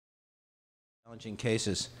Challenging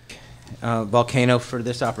cases. Volcano for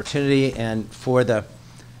this opportunity and for the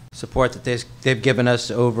support that they've given us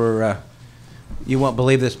over, you won't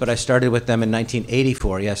believe this, but I started with them in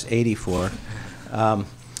 1984, yes, 84.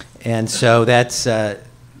 And so that's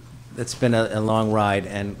been a long ride,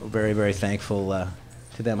 and very, very thankful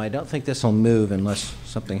to them. I don't think this will move unless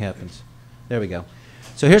something happens. There we go.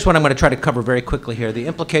 So here's what I'm going to try to cover very quickly here. The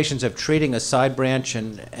implications of treating a side branch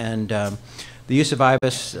and the use of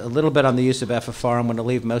IVUS, a little bit on the use of FFR. I'm going to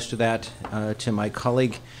leave most of that to my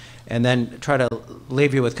colleague, and then try to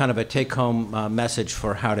leave you with kind of a take-home message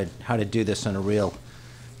for how to do this on a real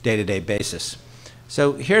day-to-day basis.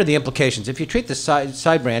 So here are the implications. If you treat the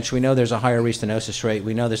side branch, we know there's a higher restenosis rate.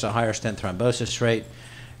 We know there's a higher stent thrombosis rate.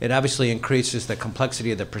 It obviously increases the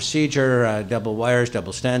complexity of the procedure, double wires,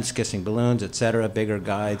 double stents, kissing balloons, et cetera, bigger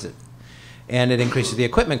guides. And it increases the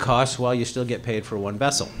equipment costs while you still get paid for one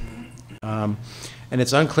vessel. And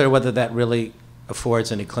it's unclear whether that really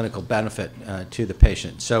affords any clinical benefit to the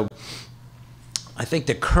patient. So I think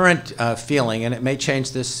the current feeling, and it may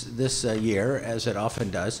change this year, as it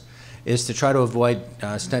often does, is to try to avoid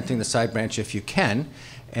stenting the side branch if you can.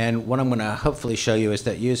 And what I'm going to hopefully show you is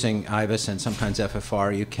that using IVUS and sometimes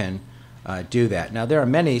FFR, you can do that. Now, there are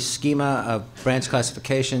many schema of branch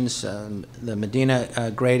classifications. The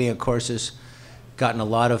Medina grading, of course, has gotten a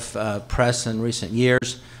lot of press in recent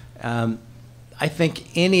years. I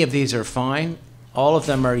think any of these are fine. All of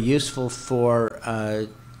them are useful for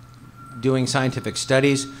doing scientific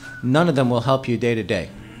studies. None of them will help you day to day.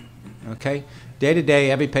 Okay? Day to day,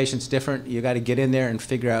 every patient's different. You got to get in there and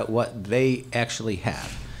figure out what they actually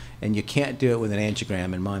have. And you can't do it with an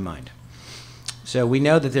angiogram, in my mind. So we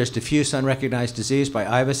know that there's diffuse unrecognized disease by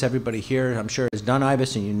IVUS. Everybody here, I'm sure, has done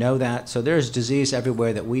IVUS, and you know that. So there's disease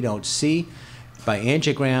everywhere that we don't see by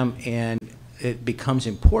angiogram, and it becomes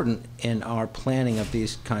important in our planning of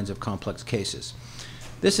these kinds of complex cases.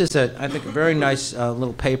 This is, I think, a very nice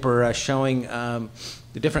little paper showing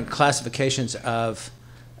the different classifications of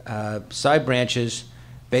side branches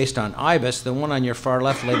based on IVUS. The one on your far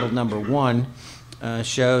left, labeled number 1,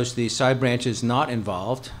 shows the side branches not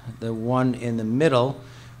involved. The one in the middle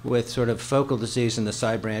with sort of focal disease in the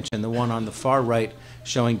side branch, and the one on the far right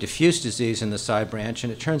showing diffuse disease in the side branch.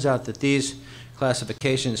 And it turns out that these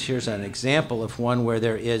classifications, here's an example of one where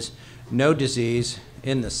there is no disease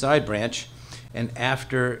in the side branch, and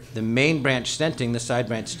after the main branch stenting, the side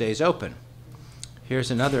branch stays open. Here's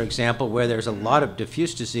another example where there's a lot of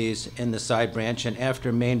diffuse disease in the side branch, and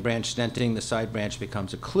after main branch stenting, the side branch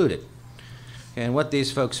becomes occluded. And what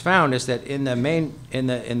these folks found is that in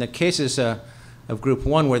the cases of group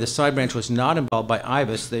 1 where the side branch was not involved by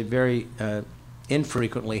IVUS, they very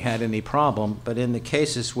infrequently had any problem, but in the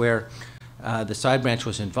cases where the side branch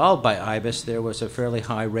was involved by IVUS, there was a fairly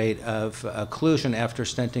high rate of occlusion after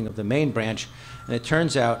stenting of the main branch. And it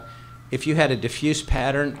turns out if you had a diffuse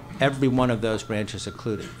pattern, every one of those branches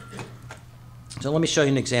occluded. So let me show you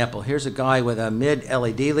an example. Here's a guy with a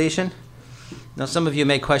mid-LED lesion. Now some of you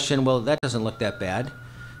may question, well, that doesn't look that bad.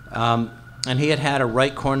 And he had a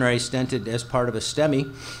right coronary stented as part of a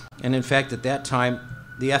STEMI. And in fact, at that time,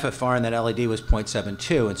 the FFR in that LED was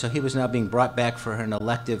 0.72. And so he was now being brought back for an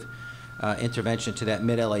elective intervention to that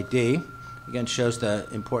mid-LED. Again, shows the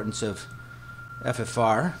importance of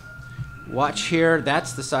FFR. Watch here,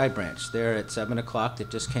 that's the side branch there at 7 o'clock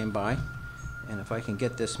that just came by. And if I can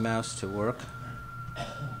get this mouse to work.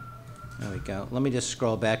 There we go. Let me just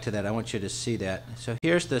scroll back to that. I want you to see that. So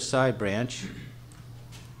here's the side branch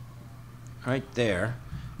right there,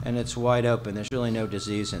 and it's wide open. There's really no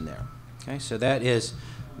disease in there. Okay, so that is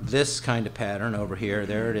this kind of pattern over here.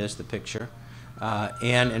 There it is, the picture.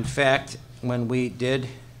 And in fact, when we did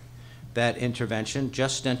that intervention,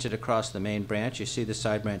 just stented across the main branch, you see the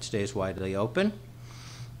side branch stays widely open.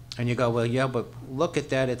 And you go, well, yeah, but look at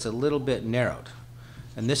that, it's a little bit narrowed.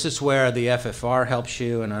 And this is where the FFR helps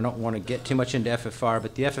you, and I don't want to get too much into FFR,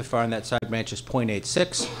 but the FFR in that side branch is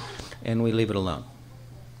 0.86, and we leave it alone.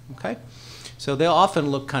 Okay? So they'll often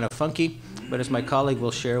look kind of funky, but as my colleague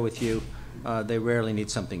will share with you, they rarely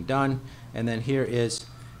need something done. And then here is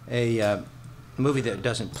a movie that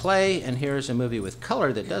doesn't play, and here's a movie with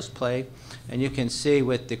color that does play, and you can see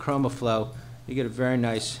with the ChromaFlow, you get a very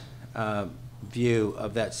nice view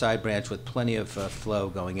of that side branch with plenty of flow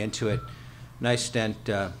going into it. Nice stent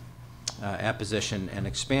apposition and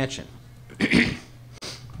expansion.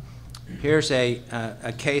 Here's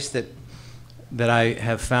a case that I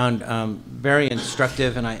have found very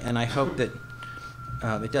instructive, and I hope that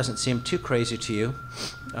it doesn't seem too crazy to you.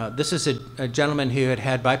 This is a gentleman who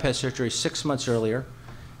had bypass surgery 6 months earlier.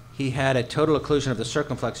 He had a total occlusion of the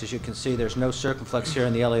circumflex. As you can see, there's no circumflex here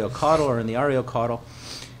in the iliocaudal or in the ariocaudal.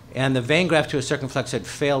 And the vein graft to a circumflex had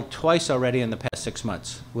failed twice already in the past 6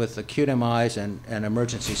 months with acute MIs and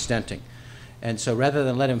emergency stenting. And so rather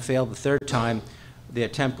than let him fail the third time, the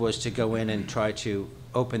attempt was to go in and try to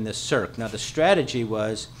open this circ. Now the strategy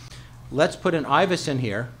was, let's put an IVUS in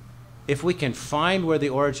here. If we can find where the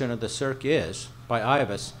origin of the circ is by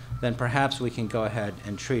IVUS, then perhaps we can go ahead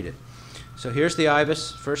and treat it. So here's the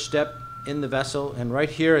IVUS, first step in the vessel, and right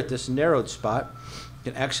here at this narrowed spot,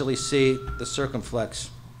 you can actually see the circumflex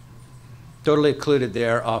totally occluded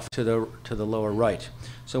there off to the lower right.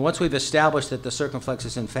 So once we've established that the circumflex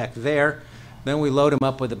is in fact there, then we load him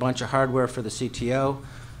up with a bunch of hardware for the CTO.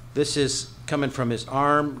 This is coming from his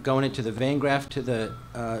arm, going into the vein graft to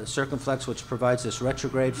the circumflex, which provides this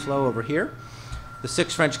retrograde flow over here. The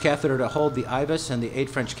 6 French catheter to hold the IVUS, and the 8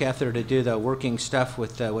 French catheter to do the working stuff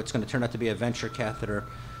with what's going to turn out to be a venture catheter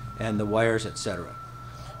and the wires, etc.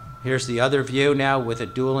 Here's the other view now with a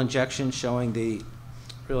dual injection showing the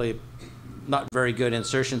really not very good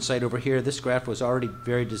insertion site over here. This graft was already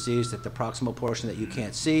very diseased at the proximal portion that you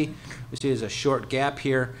can't see. You see there's a short gap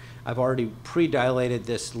here. I've already pre-dilated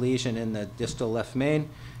this lesion in the distal left main,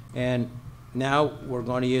 and now we're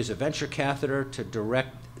going to use a venture catheter to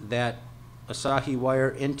direct that Asahi wire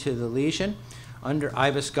into the lesion under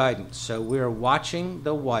IVUS guidance. So we're watching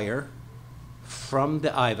the wire from the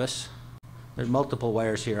IVUS. There's multiple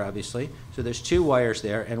wires here, obviously. So there's 2 wires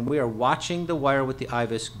there, and we are watching the wire with the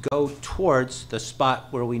IVUS go towards the spot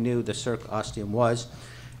where we knew the circ ostium was.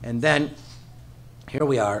 And then here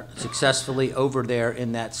we are, successfully over there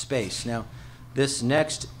in that space. Now, this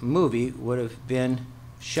next movie would have been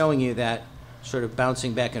showing you that sort of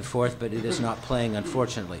bouncing back and forth, but it is not playing,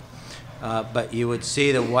 unfortunately. But you would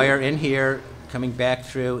see the wire in here coming back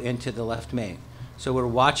through into the left main. So we're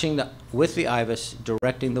watching with the IVUS,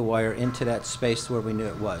 directing the wire into that space where we knew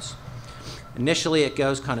it was. Initially, it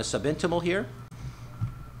goes kind of subintimal here.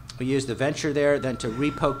 We use the venture there, then to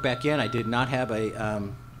re-poke back in. I did not have a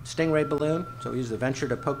stingray balloon, so we use the venture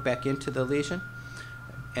to poke back into the lesion.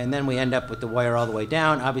 And then we end up with the wire all the way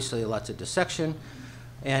down, obviously lots of dissection.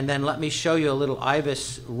 And then let me show you a little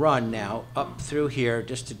IVUS run now up through here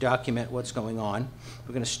just to document what's going on.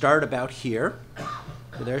 We're going to start about here.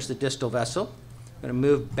 So there's the distal vessel. We're going to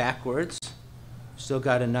move backwards. Still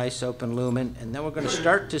got a nice open lumen. And then we're going to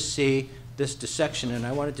start to see this dissection. And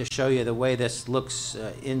I wanted to show you the way this looks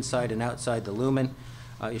inside and outside the lumen.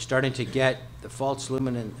 You're starting to get the false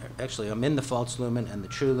lumen. And actually, I'm in the false lumen and the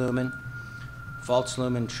true lumen. False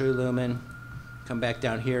lumen, true lumen. Come back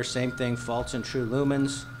down here, same thing, false and true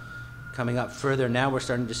lumens. Coming up further, now we're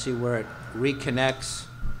starting to see where it reconnects.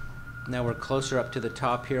 Now we're closer up to the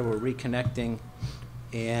top here, we're reconnecting.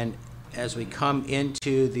 And as we come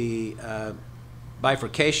into the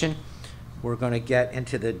bifurcation, we're going to get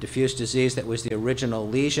into the diffuse disease that was the original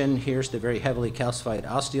lesion. Here's the very heavily calcified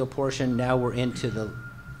osteal portion. Now we're into the,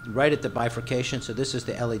 right at the bifurcation, so this is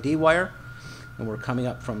the LED wire, and we're coming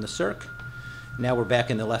up from the circ. Now we're back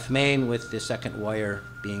in the left main with the second wire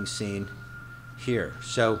being seen here.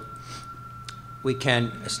 So we can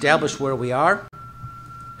establish where we are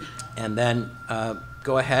and then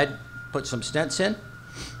go ahead, put some stents in.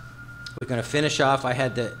 We're going to finish off. I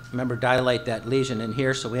had to, remember, dilate that lesion in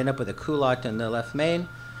here, so we end up with a culotte in the left main,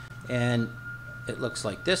 and it looks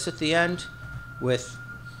like this at the end with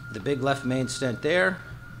the big left main stent there,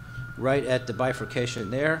 right at the bifurcation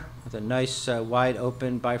there with a nice wide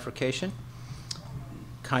open bifurcation.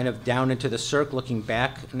 Kind of down into the circ, looking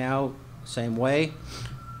back now, same way.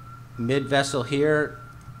 Mid vessel here,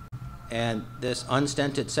 and this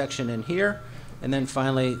unstented section in here, and then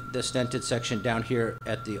finally the stented section down here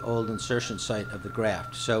at the old insertion site of the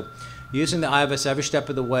graft. So using the IVUS every step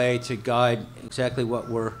of the way to guide exactly what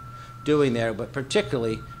we're doing there, but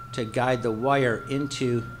particularly to guide the wire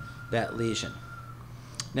into that lesion.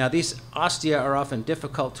 Now these ostia are often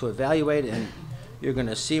difficult to evaluate, and you're going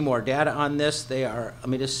to see more data on this. They are, let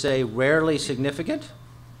me just say, rarely significant,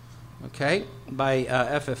 okay, by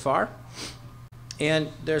FFR. And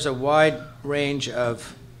there's a wide range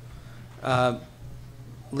of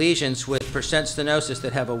lesions with percent stenosis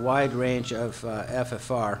that have a wide range of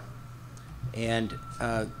FFR. And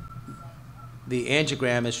the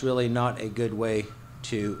angiogram is really not a good way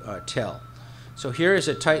to tell. So here is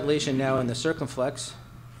a tight lesion now in the circumflex.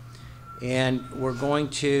 And we're going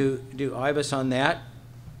to do IVUS on that.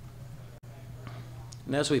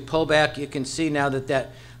 And as we pull back, you can see now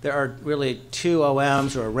that there are really 2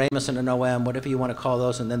 OMs, or a ramus and an OM, whatever you want to call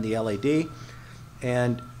those, and then the LAD.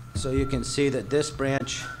 And so you can see that this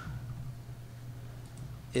branch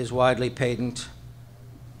is widely patent.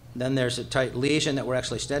 Then there's a tight lesion that we're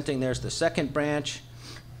actually stenting. There's the second branch.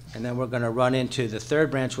 And then we're going to run into the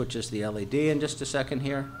third branch, which is the LED, in just a second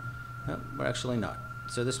here. No, we're actually not.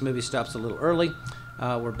 So this movie stops a little early.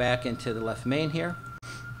 We're back into the left main here.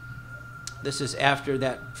 This is after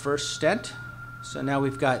that first stent. So now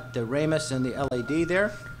we've got the ramus and the LED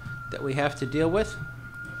there that we have to deal with.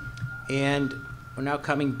 And we're now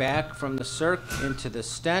coming back from the circ into the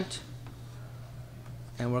stent.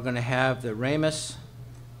 And we're going to have the ramus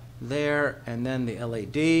there, and then the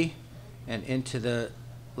LED, and into the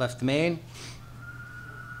left main.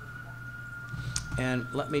 And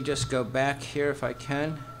let me just go back here if I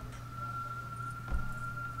can.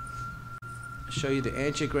 Show you the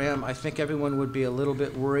angiogram. I think everyone would be a little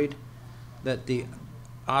bit worried that the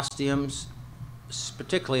ostiums,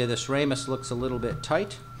 particularly this ramus, looks a little bit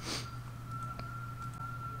tight.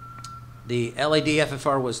 The LED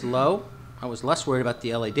FFR was low. I was less worried about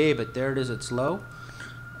the LED, but there it is, it's low.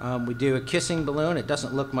 We do a kissing balloon. It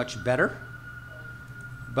doesn't look much better,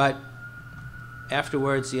 but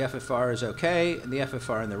afterwards the FFR is okay, and the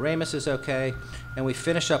FFR in the ramus is okay, and we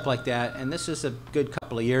finish up like that, and this is a good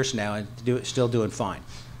couple of years now, and still doing fine.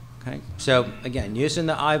 Okay, so again, using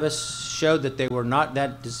the IVUS showed that they were not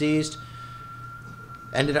that diseased,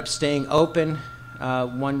 ended up staying open.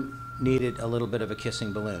 One needed a little bit of a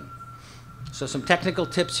kissing balloon. So some technical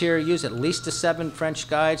tips here: use at least a 7 French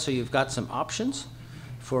guide, so you've got some options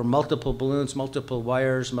for multiple balloons, multiple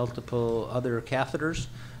wires, multiple other catheters.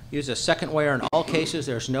 Use a second wire in all cases.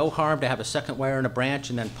 There's no harm to have a second wire in a branch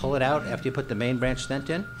and then pull it out after you put the main branch stent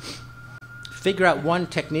in. Figure out one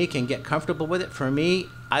technique and get comfortable with it. For me,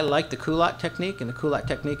 I like the culotte technique, and the culotte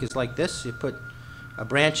technique is like this. You put a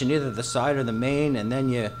branch in either the side or the main, and then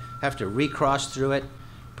you have to recross through it,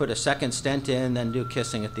 put a second stent in, then do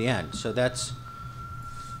kissing at the end. So that's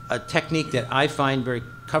a technique that I find very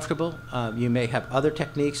comfortable. You may have other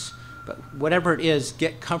techniques, but whatever it is,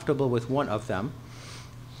 get comfortable with one of them.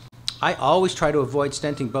 I always try to avoid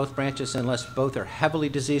stenting both branches unless both are heavily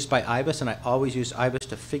diseased by IVUS, and I always use IVUS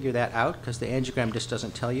to figure that out because the angiogram just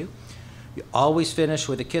doesn't tell you. You always finish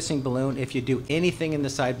with a kissing balloon if you do anything in the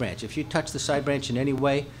side branch. If you touch the side branch in any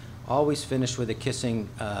way, always finish with a kissing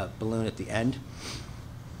balloon at the end.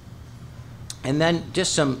 And then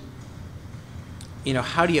just some,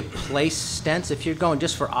 how do you place stents? If you're going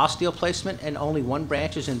just for osteal placement and only one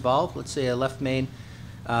branch is involved, let's say a left main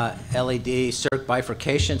LED circ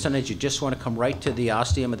bifurcation, sometimes you just want to come right to the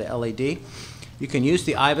ostium of the LED. You can use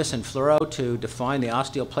the IVUS and fluoro to define the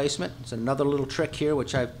osteal placement. It's another little trick here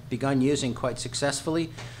which I've begun using quite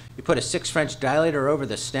successfully. You put a 6 French dilator over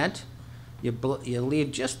the stent. You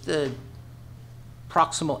leave just the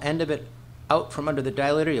proximal end of it out from under the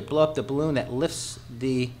dilator. You blow up the balloon that lifts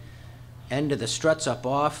the end of the struts up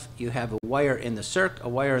off. You have a wire in the circ, a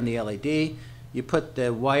wire in the LED. You put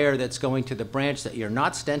the wire that's going to the branch that you're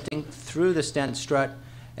not stenting through the stent strut,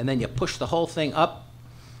 and then you push the whole thing up,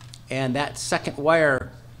 and that second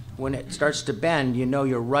wire, when it starts to bend,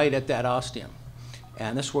 you're right at that ostium.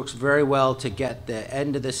 And this works very well to get the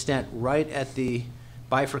end of the stent right at the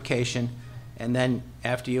bifurcation, and then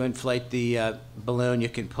after you inflate the balloon, you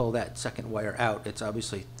can pull that second wire out. It's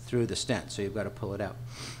obviously through the stent, so you've got to pull it out.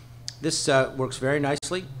 This works very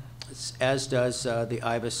nicely, as does the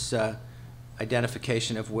IVUS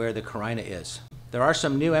identification of where the carina is. There are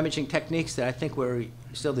some new imaging techniques that I think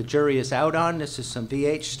still the jury is out on. This is some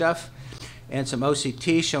VH stuff and some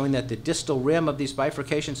OCT showing that the distal rim of these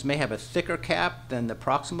bifurcations may have a thicker cap than the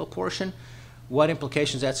proximal portion. What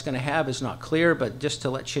implications that's going to have is not clear, but just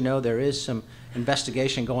to let you know, there is some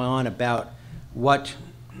investigation going on about what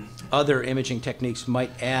other imaging techniques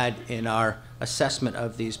might add in our assessment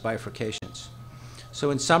of these bifurcations. So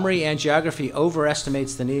in summary, angiography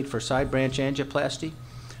overestimates the need for side branch angioplasty.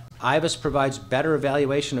 IVUS provides better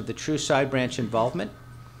evaluation of the true side branch involvement.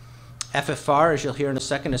 FFR, as you'll hear in a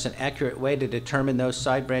second, is an accurate way to determine those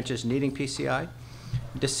side branches needing PCI.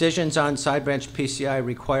 Decisions on side branch PCI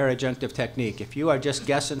require adjunctive technique. If you are just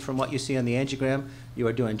guessing from what you see on the angiogram, you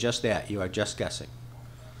are doing just that. You are just guessing.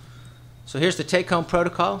 So here's the take-home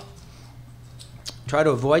protocol. Try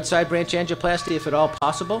to avoid side branch angioplasty if at all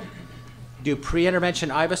possible. Do pre-intervention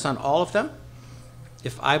IVUS on all of them.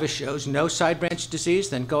 If IVUS shows no side branch disease,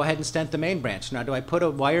 then go ahead and stent the main branch. Now, do I put a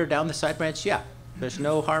wire down the side branch? Yeah. There's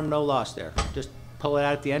no harm, no loss there. Just pull it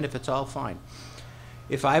out at the end if it's all fine.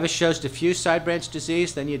 If IVUS shows diffuse side branch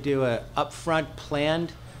disease, then you do a upfront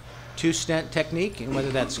planned 2-stent technique, and whether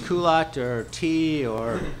that's culotte or T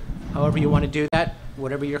or however you want to do that,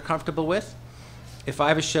 whatever you're comfortable with. If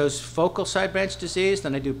IVUS shows focal side branch disease,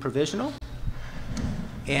 then I do provisional.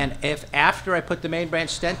 And if after I put the main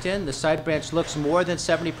branch stent in, the side branch looks more than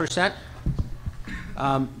 70%,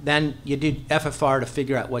 then you do FFR to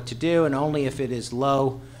figure out what to do, and only if it is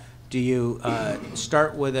low Do you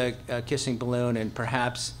start with a kissing balloon and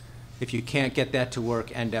perhaps, if you can't get that to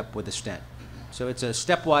work, end up with a stent? So it's a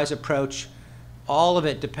stepwise approach, all of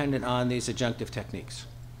it dependent on these adjunctive techniques.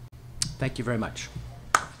 Thank you very much.